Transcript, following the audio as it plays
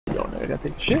I gotta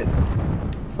take a shit.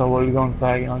 So we go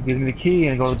inside, you know, give me the key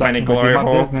and go back Find a to glory my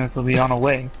hole. business. So we on our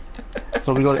way.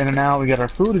 So we go in and out. We get our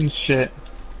food and shit.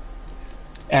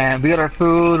 And we got our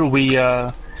food. We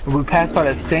passed by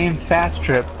that same fast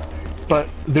trip, but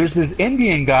there's this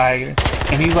Indian guy,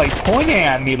 and he's like pointing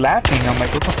at me, laughing. I'm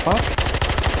like, what the fuck?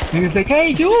 And he's like, hey,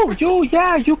 you,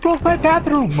 yeah, you broke my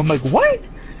bathroom. I'm like, what?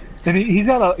 And he's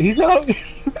got a,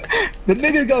 the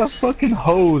nigga got a fucking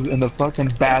hose in the fucking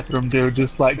bathroom, dude,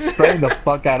 just like spraying the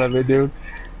fuck out of it, dude.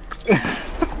 Yeah.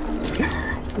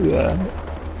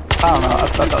 I don't know, I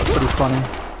thought that was pretty funny.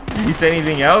 Did he say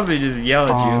anything else or just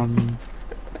yell at you?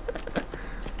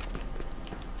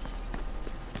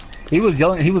 He was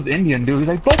yelling, he was Indian, dude. He's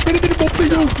like, break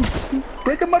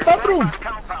in my bathroom.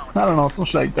 I don't know, some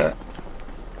shit like that.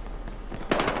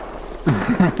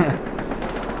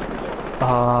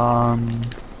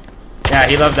 Yeah,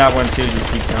 he loved that one too.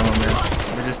 Just keep telling him,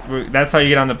 man. That's how you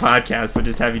get on the podcast. We'll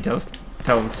just have you tell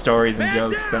stories and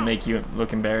jokes that make you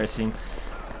look embarrassing.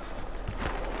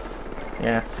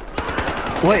 Yeah.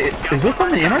 Wait, is this on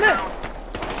the internet?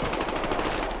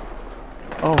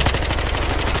 Oh.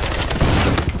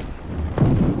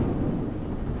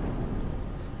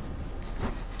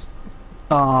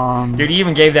 Dude, he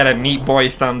even gave that a Meat Boy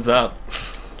thumbs up.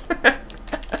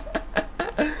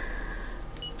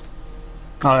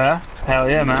 Oh yeah? Hell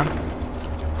yeah, man.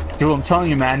 Dude, I'm telling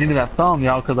you, man, I needed that thumb,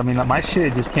 y'all, because I mean, my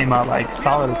shit just came out like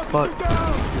solid as fuck.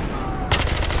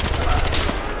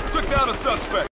 Took down a suspect.